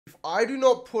If I do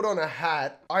not put on a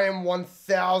hat, I am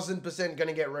 1000%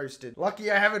 gonna get roasted.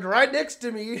 Lucky I have it right next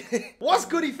to me. What's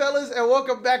goody, fellas, and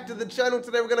welcome back to the channel.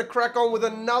 Today we're gonna crack on with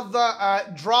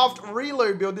another draft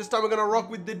reload build. This time we're gonna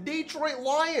rock with the Detroit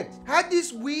Lions. Had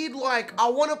this weird, like, I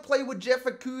wanna play with Jeff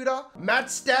Okudah. Matt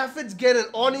Stafford's getting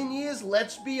on in years,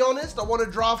 let's be honest. I wanna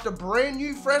draft a brand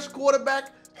new, fresh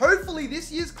quarterback. Hopefully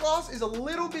this year's class is a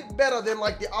little bit better than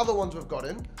like the other ones we've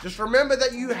gotten. Just remember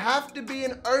that you have to be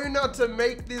an owner to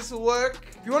make this work.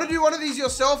 If you want to do one of these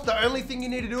yourself, the only thing you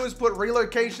need to do is put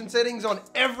relocation settings on.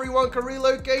 Everyone can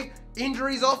relocate.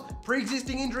 Injuries off,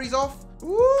 pre-existing injuries off.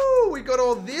 Woo, we got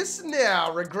all this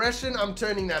now. Regression, I'm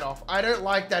turning that off. I don't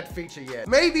like that feature yet.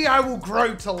 Maybe I will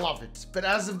grow to love it, but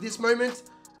as of this moment,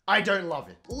 I don't love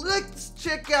it. Let's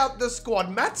check out the squad.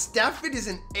 Matt Stafford is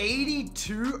an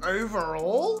 82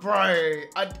 overall? Bro,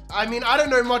 I mean, I don't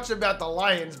know much about the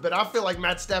Lions, but I feel like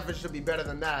Matt Stafford should be better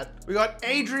than that. We got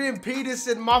Adrian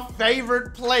Peterson, my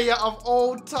favorite player of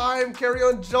all time.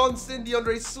 Kerryon Johnson,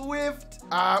 DeAndre Swift.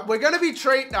 We're gonna be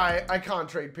trade, no, I can't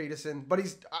trade Peterson, but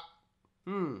he's,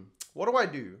 what do I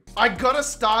do? I gotta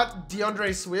start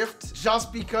DeAndre Swift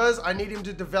just because I need him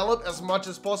to develop as much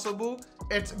as possible.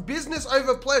 It's business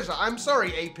over pleasure. I'm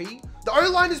sorry, AP. The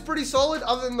O-line is pretty solid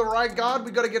other than the right guard.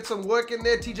 We got to get some work in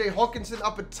there. TJ Hawkinson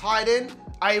up at tight end.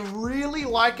 I really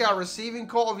like our receiving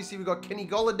core. Obviously, we got Kenny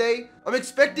Golladay. I'm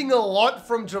expecting a lot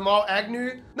from Jamal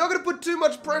Agnew. Not going to put too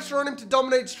much pressure on him to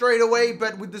dominate straight away,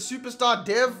 but with the superstar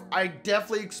dev, I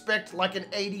definitely expect like an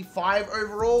 85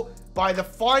 overall by the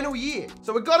final year.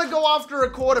 So we got to go after a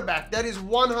quarterback. That is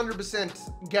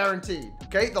 100% guaranteed.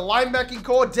 Okay, the linebacking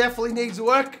core definitely needs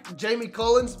work. Jamie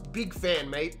Collins, big fan,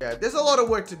 mate. Yeah, there's a lot of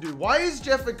work to do. Why is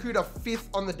Jeff Okudah 5th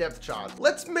on the depth chart?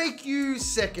 Let's make you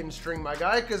 2nd string, my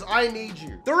guy, because I need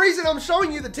you. The reason I'm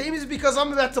showing you the team is because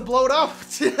I'm about to blow it up.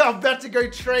 I'm about to go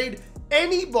trade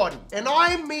anybody, and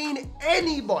I mean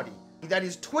anybody, that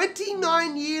is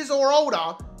 29 years or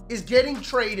older is getting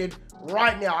traded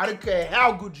right now. I don't care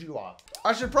how good you are.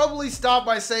 I should probably start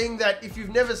by saying that if you've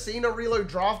never seen a Relo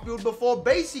Draft Build before,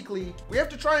 basically, we have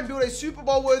to try and build a Super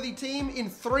Bowl worthy team in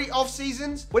 3 off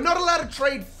seasons. We're not allowed to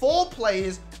trade 4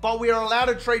 players, but we are allowed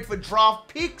to trade for draft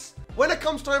picks. When it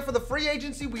comes time for the free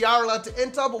agency, we are allowed to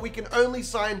enter, but we can only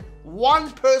sign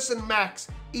 1 person max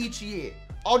each year.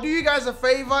 I'll do you guys a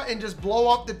favor and just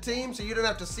blow up the team so you don't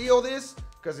have to see all this,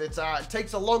 because it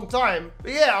takes a long time.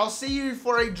 But yeah, I'll see you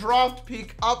for a draft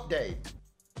pick update.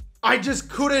 I just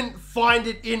couldn't find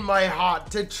it in my heart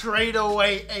to trade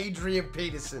away Adrian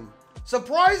Peterson.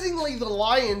 Surprisingly, the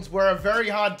Lions were a very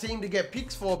hard team to get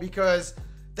picks for because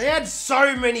they had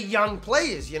so many young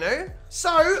players, you know?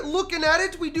 So, looking at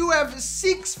it, we do have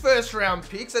 6 first-round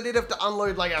picks. I did have to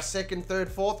unload like our 2nd, 3rd,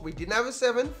 4th. We didn't have a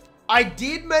 7th. I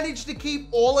did manage to keep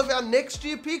all of our next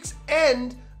year picks,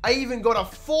 and I even got a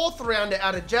 4th rounder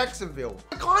out of Jacksonville.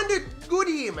 Kind of good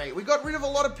here, mate. We got rid of a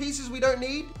lot of pieces we don't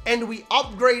need, and we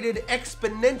upgraded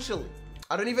exponentially.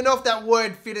 I don't even know if that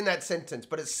word fit in that sentence,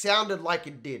 but it sounded like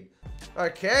it did.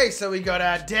 Okay, so we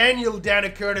got Daniel down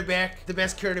at quarterback, the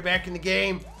best quarterback in the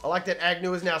game. I like that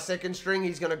Agnew is now 2nd string.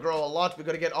 He's going to grow a lot. We've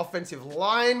got to get offensive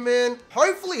linemen.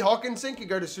 Hopefully Hawkinson can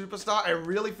go to superstar. I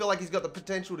really feel like he's got the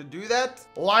potential to do that.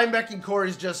 Linebacking core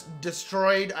is just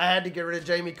destroyed. I had to get rid of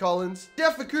Jamie Collins.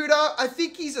 Jeff Okudah, I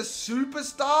think he's a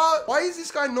superstar. Why is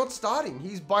this guy not starting?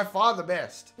 He's by far the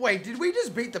best. Wait, did we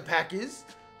just beat the Packers?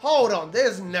 Hold on,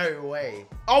 there's no way.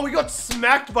 Oh, we got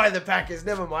smacked by the Packers.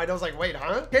 Never mind. I was like, wait,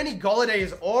 huh? Kenny Golladay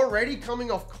is already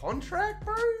coming off contract,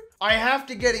 bro? I have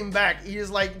to get him back. He is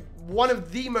like one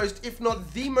of the most, if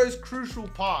not the most crucial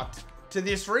part to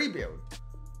this rebuild.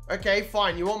 Okay,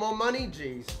 fine. You want more money?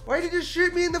 Jeez. Way to just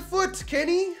shoot me in the foot,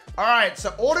 Kenny. All right,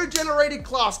 so auto-generated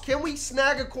class. Can we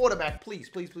snag a quarterback? Please,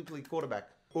 please, please, please, quarterback.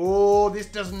 Oh, this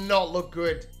does not look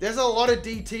good. There's a lot of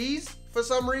DTs for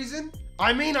some reason.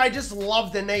 I mean, I just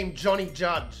love the name Johnny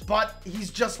Judge, but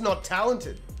he's just not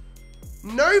talented.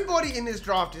 Nobody in this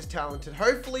draft is talented.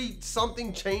 Hopefully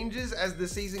something changes as the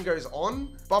season goes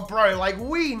on. But bro, like,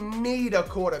 we need a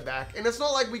quarterback, and it's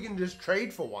not like we can just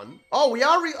trade for one. Oh, we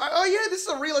are, oh yeah, this is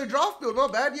a Relo Draft Build,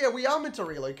 not bad. Yeah, we are meant to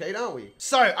relocate, aren't we?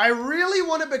 So I really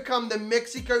want to become the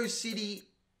Mexico City,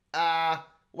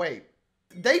 wait,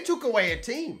 they took away a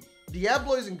team.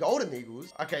 Diablos and Golden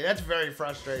Eagles. Okay, that's very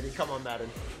frustrating. Come on, Madden.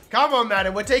 Come on,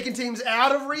 Madden. We're taking teams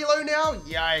out of Relo now?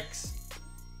 Yikes.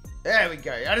 There we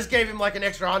go. I just gave him like an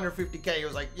extra 150K. He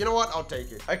was like, you know what? I'll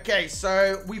take it. Okay,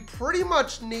 so we pretty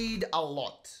much need a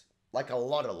lot. Like a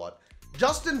lot.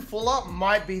 Justin Fuller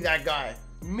might be that guy.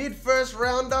 Mid-first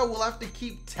rounder, we'll have to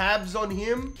keep tabs on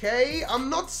him. Okay, I'm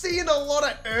not seeing a lot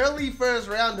of early first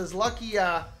rounders. Lucky,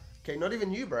 okay, not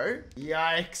even you, bro.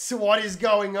 Yikes, what is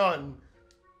going on?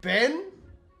 Ben?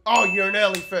 Oh, you're an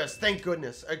early first. Thank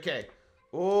goodness. Okay.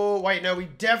 Oh, wait, no, we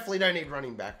definitely don't need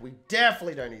running back. We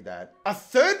definitely don't need that. A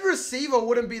third receiver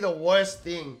wouldn't be the worst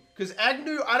thing. Because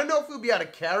Agnew, I don't know if he'll be able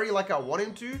to carry like I want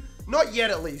him to. Not yet,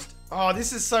 at least. Oh,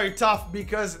 this is so tough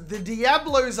because the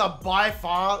Diablos are by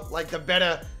far like the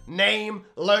better name,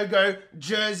 logo,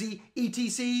 jersey,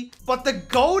 etc. But the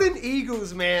Golden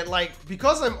Eagles, man, like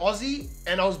because I'm Aussie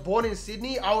and I was born in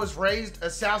Sydney, I was raised a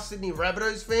South Sydney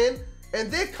Rabbitohs fan. And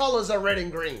their colors are red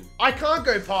and green. I can't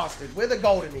go past it. We're the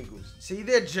Golden Eagles. See,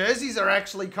 their jerseys are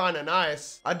actually kind of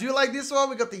nice. I do like this one.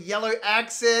 We got the yellow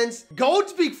accents.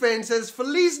 Gold's big fan says,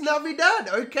 Feliz Navidad.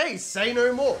 Okay, say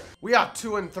no more. We are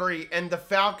 2-3 and the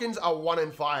Falcons are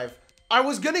 1-5. I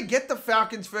was going to get the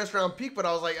Falcons first round pick, but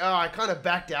I was like, oh, I kind of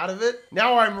backed out of it.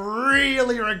 Now I'm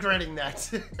really regretting that.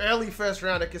 Early first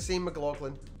rounder, Kissane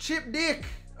McLaughlin. Chip Dick.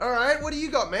 All right, what do you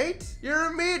got, mate? You're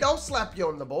a mid. I'll slap you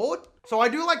on the board. So I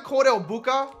do like Cordell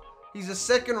Booker. He's a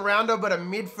second rounder, but a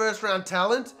mid first round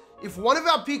talent. If one of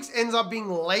our picks ends up being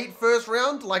late first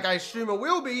round, like I assume it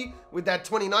will be with that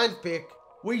 29th pick,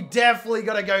 we definitely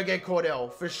got to go get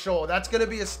Cordell for sure. That's going to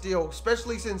be a steal,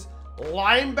 especially since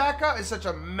linebacker is such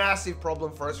a massive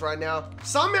problem for us right now.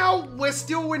 Somehow we're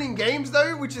still winning games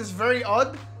though, which is very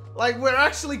odd. Like we're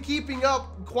actually keeping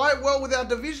up quite well with our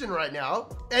division right now.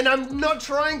 And I'm not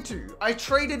trying to. I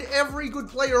traded every good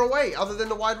player away other than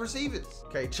the wide receivers.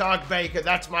 Okay, Chark Baker,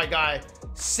 that's my guy.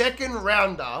 Second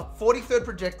rounder, 43rd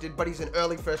projected, but he's an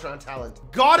early first round talent.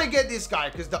 Gotta get this guy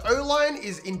because the O-line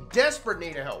is in desperate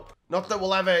need of help. Not that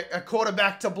we'll have a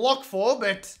quarterback to block for,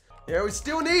 but yeah, we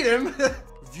still need him.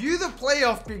 View the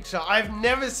playoff picture. I've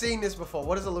never seen this before.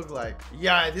 What does it look like?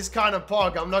 Yeah, this kind of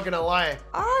pog, I'm not gonna lie.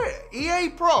 All right, EA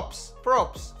props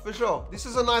for sure. This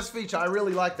is a nice feature. I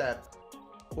really like that.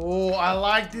 Oh, I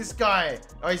like this guy.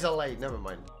 Oh, he's a late, never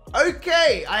mind.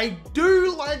 Okay, I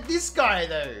do like this guy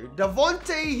though.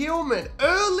 Devontae Hillman,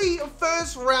 early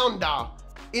first rounder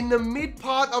in the mid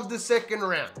part of the second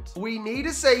round. We need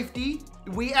a safety.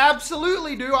 We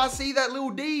absolutely do. I see that little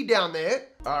D down there.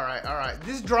 All right.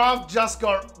 This draft just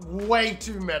got way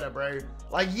too meta, bro.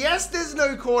 Like, yes, there's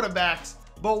no quarterbacks,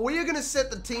 but we are going to set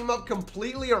the team up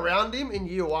completely around him in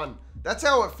year one. That's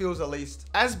how it feels, at least.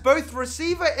 As both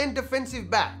receiver and defensive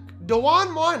back,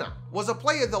 Dewan Minor was a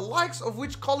player the likes of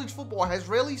which college football has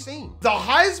rarely seen. The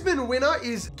Heisman winner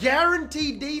is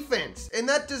guaranteed defense, and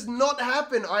that does not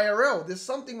happen IRL. There's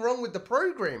something wrong with the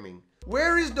programming.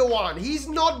 Where is Dewan? He's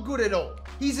not good at all.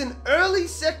 He's an early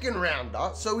second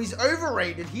rounder, so he's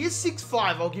overrated. He is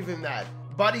 6'5", I'll give him that.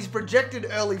 But he's projected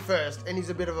early first, and he's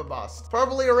a bit of a bust.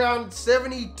 Probably around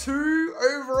 72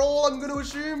 overall, I'm going to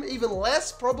assume. Even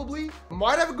less, probably.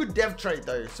 Might have a good dev trait,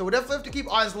 though. So we'll definitely have to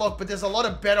keep eyes locked, but there's a lot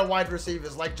of better wide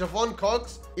receivers. Like Javon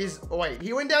Cox is... Oh, wait,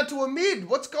 he went down to a mid.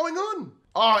 What's going on?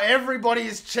 Oh, everybody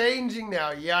is changing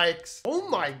now. Yikes. Oh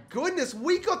my goodness.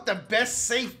 We got the best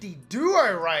safety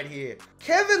duo right here.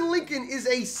 Kevin Lincoln is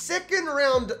a second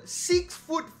round,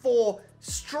 6'4",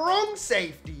 strong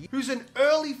safety who's an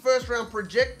early first round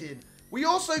projected. We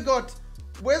also got,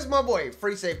 where's my boy?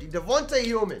 Free safety, Devontae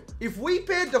Hillman. If we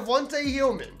pair Devontae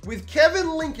Hillman with Kevin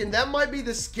Lincoln, that might be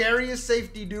the scariest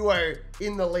safety duo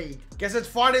in the league. Guess it's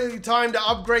finally time to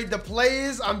upgrade the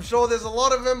players. I'm sure there's a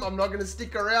lot of them. I'm not going to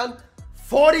stick around.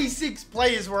 46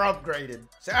 players were upgraded.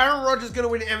 So Aaron Rodgers is going to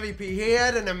win MVP. He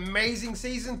had an amazing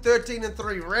season,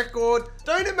 13-3 record.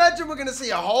 Don't imagine we're going to see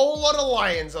a whole lot of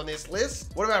Lions on this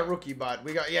list. What about rookie bud?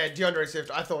 We got, yeah, DeAndre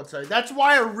Swift. I thought so. That's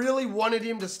why I really wanted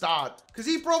him to start. Because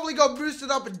he probably got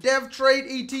boosted up a dev trade,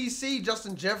 etc.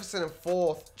 Justin Jefferson in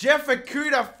 4th. Jeff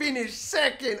Okudah finished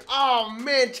 2nd. Oh,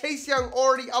 man. Chase Young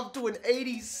already up to an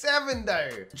 87, though.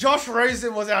 Josh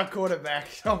Rosen was our quarterback.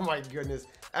 Oh, my goodness.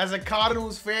 As a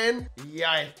Cardinals fan,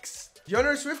 yikes.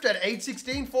 DeAndre Swift had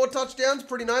 816, 4 touchdowns.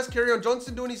 Pretty nice. Kerryon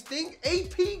Johnson doing his thing.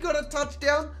 AP got a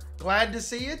touchdown. Glad to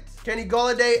see it. Kenny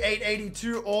Golladay,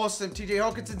 882. Awesome. TJ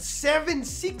Hawkinson,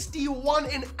 761.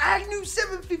 And Agnew,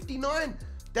 759.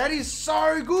 That is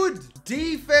so good.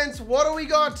 Defense, what do we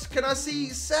got? Can I see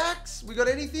sacks? We got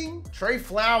anything? Trey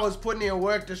Flowers putting in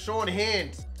work to Sean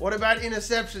Hand. What about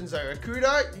interceptions though?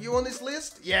 Okudah, you on this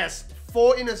list? Yes.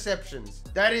 4 interceptions.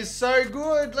 That is so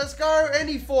good. Let's go. And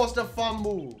he forced a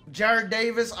fumble. Jared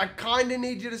Davis, I kind of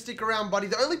need you to stick around, buddy.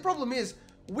 The only problem is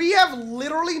we have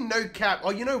literally no cap.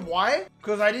 Oh, you know why?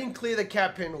 Because I didn't clear the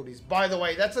cap penalties. By the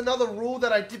way, that's another rule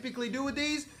that I typically do with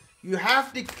these. You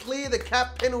have to clear the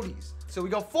cap penalties. So we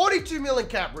got 42 million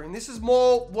cap room. This is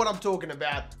more what I'm talking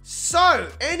about. So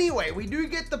anyway, we do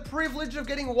get the privilege of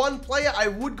getting one player. I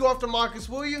would go after Marcus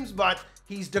Williams, but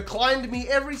He's declined me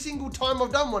every single time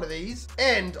I've done one of these.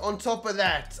 And on top of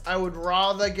that, I would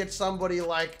rather get somebody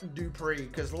like Dupree,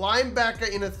 because linebacker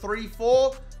in a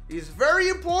 3-4 is very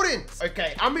important.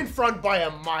 Okay, I'm in front by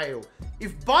a mile.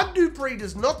 If Bud Dupree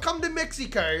does not come to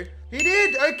Mexico, he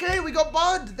did. Okay, we got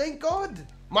Bud, thank God.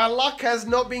 My luck has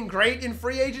not been great in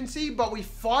free agency, but we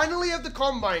finally have the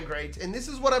combine grades, and this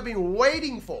is what I've been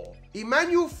waiting for.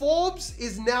 Emmanuel Forbes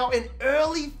is now an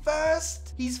early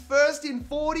first. He's first in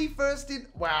 40, first in...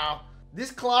 Wow.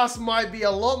 This class might be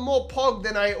a lot more pog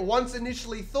than I once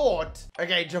initially thought.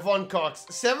 Okay, Javon Cox,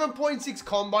 7.6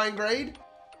 combine grade.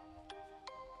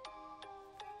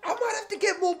 I might have to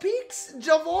get more picks.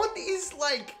 Javon is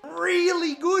like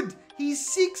really good.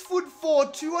 He's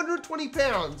 6'4", 220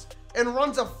 pounds and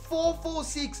runs a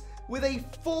 4.46 with a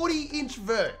 40-inch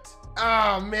vert.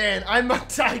 Oh man, I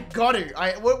got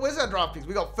to. Where's our draft picks?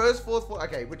 We got first, fourth, fourth.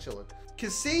 Okay, we're chilling.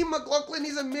 Kissane McLaughlin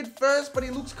is a mid-first, but he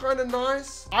looks kind of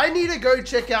nice. I need to go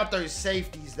check out those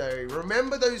safeties though.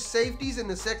 Remember those safeties in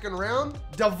the second round?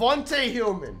 Devontae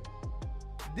Hillman.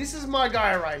 This is my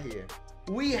guy right here.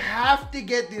 We have to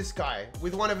get this guy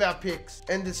with one of our picks.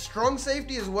 And the strong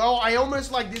safety as well. I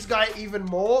almost like this guy even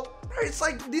more. It's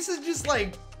like, this is just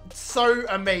like so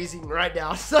amazing right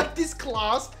now. It's like this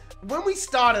class. When we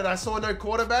started, I saw no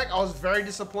quarterback. I was very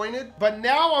disappointed. But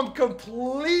now I'm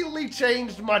completely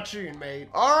changed my tune, mate.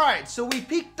 All right, so we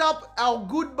picked up our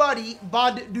good buddy,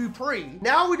 Bud Dupree.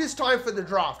 Now it is time for the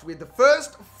draft. With the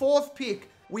first, fourth pick,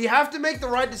 we have to make the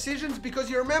right decisions because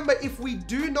you remember, if we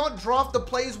do not draft the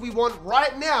players we want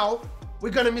right now,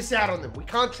 we're going to miss out on them. We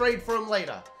can't trade for them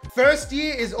later. First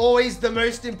year is always the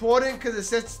most important because it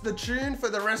sets the tune for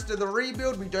the rest of the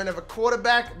rebuild. We don't have a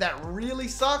quarterback. That really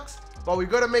sucks. But we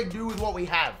got to make do with what we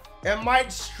have. It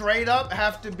might straight up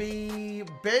have to be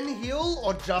Ben Hill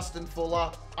or Justin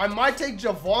Fuller. I might take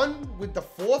Javon with the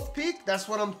fourth pick. That's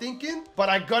what I'm thinking. But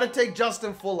I got to take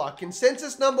Justin Fuller.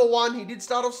 Consensus number 1. He did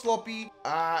start off sloppy.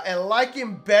 I like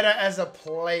him better as a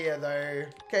player though.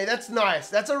 Okay, that's nice.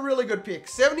 That's a really good pick.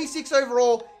 76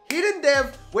 overall. Hidden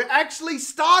dev. We're actually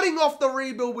starting off the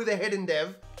rebuild with a hidden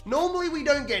dev. Normally, we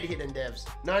don't get hidden devs.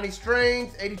 90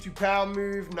 strength, 82 power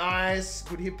move, nice.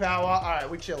 Good hit power. All right,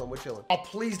 we're chilling, we're chilling. Oh,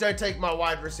 please don't take my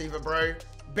wide receiver, bro.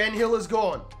 Ben Hill is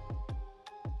gone.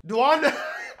 Do I know?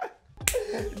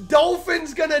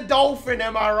 Dolphin's gonna dolphin,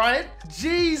 am I right?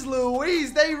 Jeez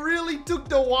Louise, they really took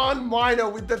the one minor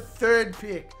with the third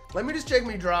pick. Let me just check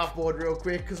my draft board real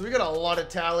quick because we got a lot of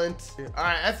talent. All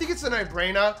right, I think it's a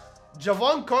no-brainer.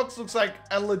 Javon Cox looks like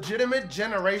a legitimate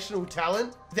generational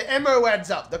talent. The MO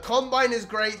adds up. The combine is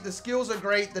great. The skills are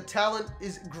great. The talent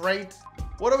is great.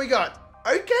 What do we got?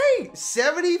 Okay,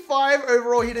 75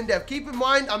 overall hidden dev. Keep in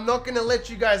mind, I'm not going to let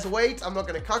you guys wait. I'm not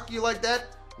going to cuck you like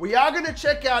that. We are going to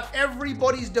check out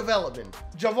everybody's development.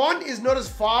 Javon is not as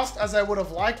fast as I would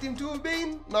have liked him to have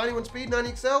been. 91 speed, 90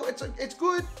 excel. It's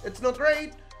good. It's not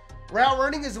great. Route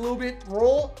running is a little bit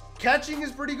raw. Catching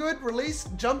is pretty good. Release,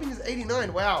 jumping is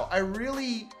 89. Wow, I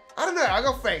don't know. I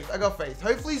got faith. I got faith.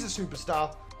 Hopefully he's a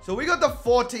superstar. So we got the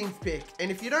 14th pick.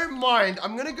 And if you don't mind,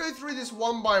 I'm going to go through this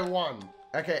one by one.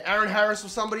 Okay, Aaron Harris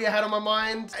was somebody I had on my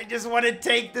mind. I just want to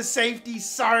take the safety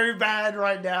so bad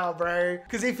right now, bro.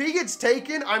 Because if he gets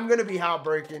taken, I'm going to be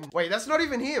heartbroken. Wait, that's not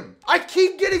even him. I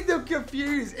keep getting them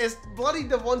confused. It's bloody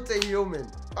Devontae Hillman.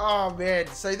 Oh, man.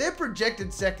 So they're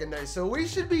projected second, though. So we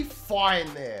should be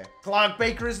fine there. Clark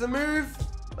Baker is the move.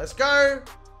 Let's go.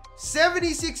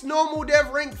 76 normal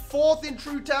dev, ranked 4th in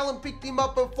true talent. Picked him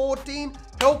up at 14.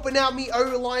 Helping out me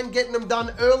O-line, getting them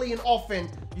done early and often.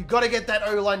 You got to get that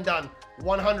O-line done.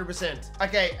 100%.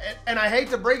 Okay, and I hate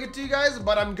to break it to you guys,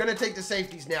 but I'm going to take the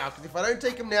safeties now. Because if I don't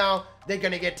take them now, they're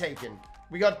going to get taken.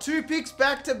 We got 2 picks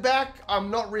back to back.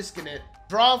 I'm not risking it.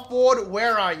 Draft board,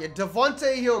 where are you?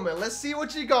 Devontae Hillman. Let's see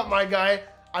what you got, my guy.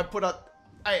 I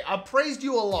praised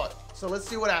you a lot. So let's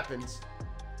see what happens.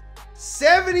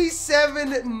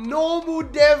 77 normal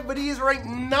dev, but he is ranked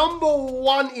number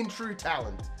 1 in true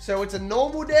talent. So it's a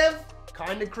normal dev.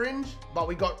 Kind of cringe, but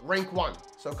we got rank 1.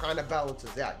 So kind of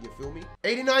balances out, you feel me?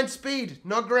 89 speed,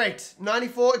 not great.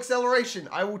 94 acceleration,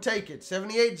 I will take it.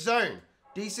 78 zone,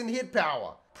 decent hit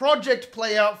power. Project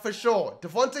player for sure.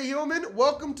 Devontae Hillman,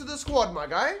 welcome to the squad, my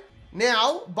guy.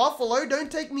 Now, Buffalo,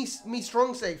 don't take me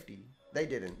strong safety. They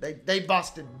didn't. They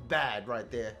busted bad right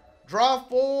there. Draft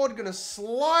board, gonna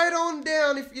slide on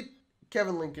down if you...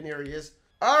 Kevin Lincoln, here he is.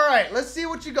 All right, let's see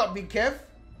what you got, Big Kev.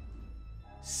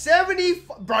 70,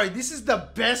 bro, this is the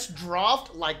best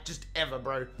draft, like, just ever,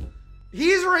 bro.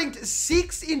 He's ranked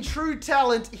 6 in true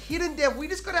talent, hidden dev. We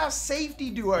just got our safety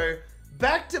duo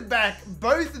back to back.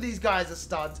 Both of these guys are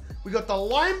studs. We got the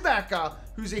linebacker,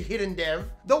 who's a hidden dev.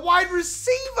 The wide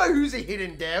receiver, who's a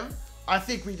hidden dev. I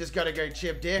think we just gotta go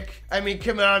Chip Dick. I mean,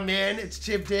 come on, man. It's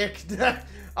Chip Dick.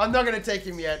 I'm not gonna take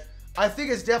him yet. I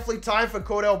think it's definitely time for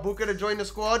Cordell Booker to join the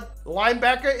squad.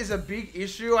 Linebacker is a big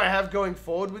issue I have going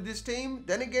forward with this team.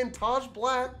 Then again, Taj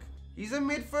Black, he's a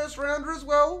mid-first rounder as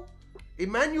well.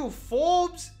 Emmanuel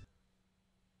Forbes.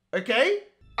 Okay.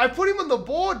 I put him on the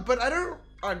board, but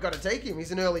I've got to take him.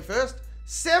 He's an early first.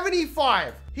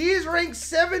 75. He is ranked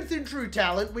 7th in true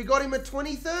talent. We got him at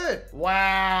 23rd.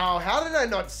 Wow. How did I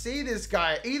not see this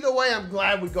guy? Either way, I'm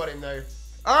glad we got him though.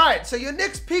 All right, so your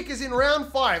next pick is in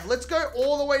round 5. Let's go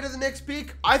all the way to the next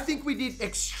pick. I think we did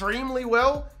extremely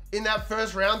well in that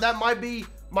first round. That might be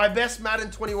my best Madden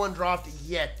 21 draft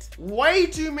yet. Way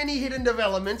too many hidden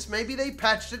developments. Maybe they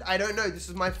patched it. I don't know. This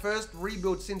is my first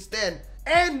rebuild since then.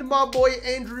 And my boy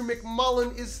Andrew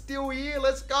McMullen is still here.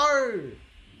 Let's go.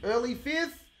 Early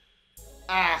 5th.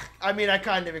 I mean, I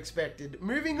kind of expected.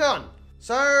 Moving on.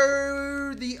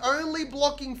 So, the only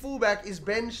blocking fullback is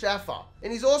Ben Schaffer.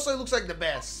 And he also looks like the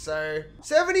best. So,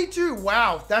 72.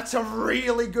 Wow, that's a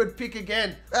really good pick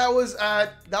again. That was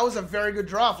a very good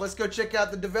draft. Let's go check out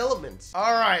the developments.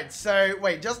 All right, so,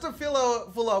 wait, Justin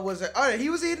Fuller was oh, he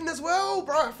was hidden as well?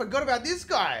 Bro, I forgot about this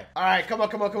guy. All right, come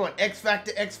on. X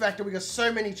Factor. We got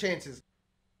so many chances.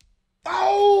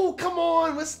 Oh, come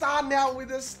on. We're starting out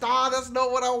with a star. That's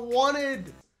not what I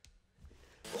wanted.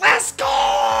 Let's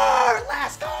go!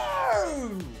 Let's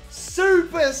go!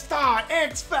 Superstar,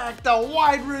 X Factor,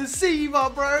 wide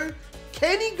receiver, bro.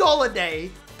 Kenny Golladay,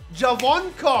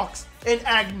 Javon Cox, and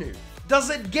Agnew. Does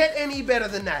it get any better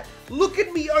than that? Look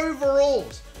at me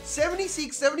overalls.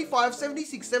 76, 75,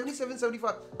 76, 77,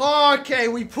 75. Okay,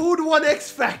 we pulled one X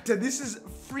Factor. This is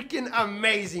freaking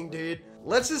amazing, dude.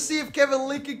 Let's just see if Kevin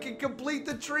Lincoln can complete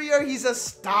the trio. He's a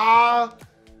star.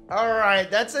 All right,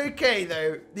 that's okay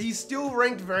though. He's still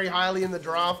ranked very highly in the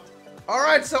draft. All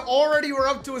right, so already we're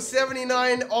up to a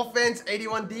 79 offense,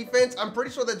 81 defense. I'm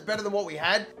pretty sure that's better than what we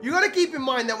had. You got to keep in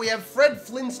mind that we have Fred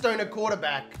Flintstone at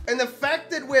quarterback. And the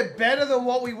fact that we're better than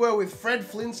what we were with Fred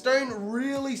Flintstone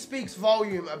really speaks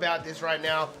volume about this right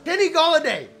now. Kenny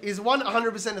Golladay is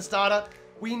 100% a starter.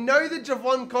 We know that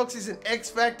Javon Cox is an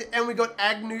X Factor, and we got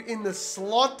Agnew in the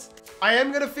slot. I am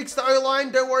going to fix the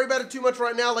O-line. Don't worry about it too much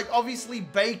right now. Like, obviously,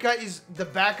 Baker is the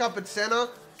backup at center.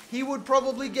 He would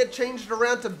probably get changed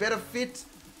around to better fit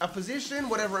a position,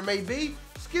 whatever it may be.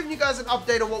 Just giving you guys an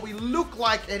update on what we look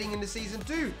like heading into Season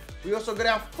 2. We also got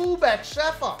our fullback,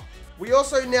 Schaffer. We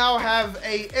also now have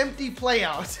a empty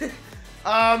playout.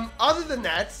 Other than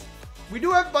that, we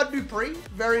do have Bud Dupree.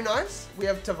 Very nice. We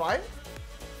have Tobias.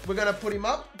 We're going to put him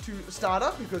up to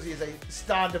starter because he is a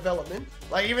star development.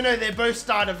 Like, even though they're both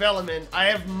star development, I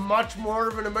have much more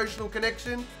of an emotional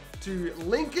connection to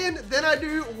Lincoln than I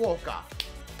do Walker.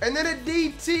 And then at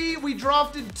DT, we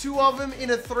drafted 2 of them in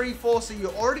a 3-4, so you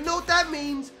already know what that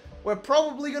means. We're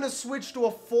probably going to switch to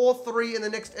a 4-3 in the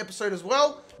next episode as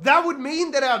well. That would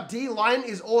mean that our D-line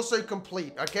is also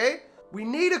complete, okay? We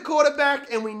need a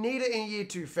quarterback, and we need it in year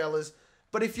 2, fellas.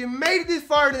 But if you made it this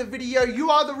far into the video,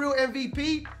 you are the real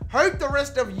MVP. Hope the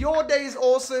rest of your day is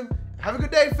awesome. Have a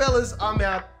good day, fellas. I'm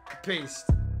out. Peace.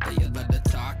 Hey, you let the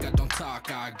talk, I don't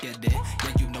talk, I get it.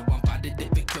 Yeah, you know I'm about it.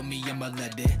 If it kill me, I'ma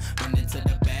let it. Run into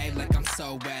the bag like I'm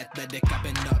so athletic. I've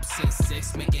been up since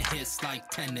 6, making hits like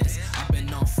tennis. I've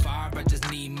been on fire, I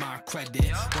just need my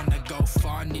credit. Wanna go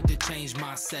far, need to change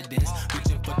my settings.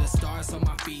 Reaching for the stars, so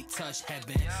my feet touch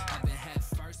heaven. Haven't had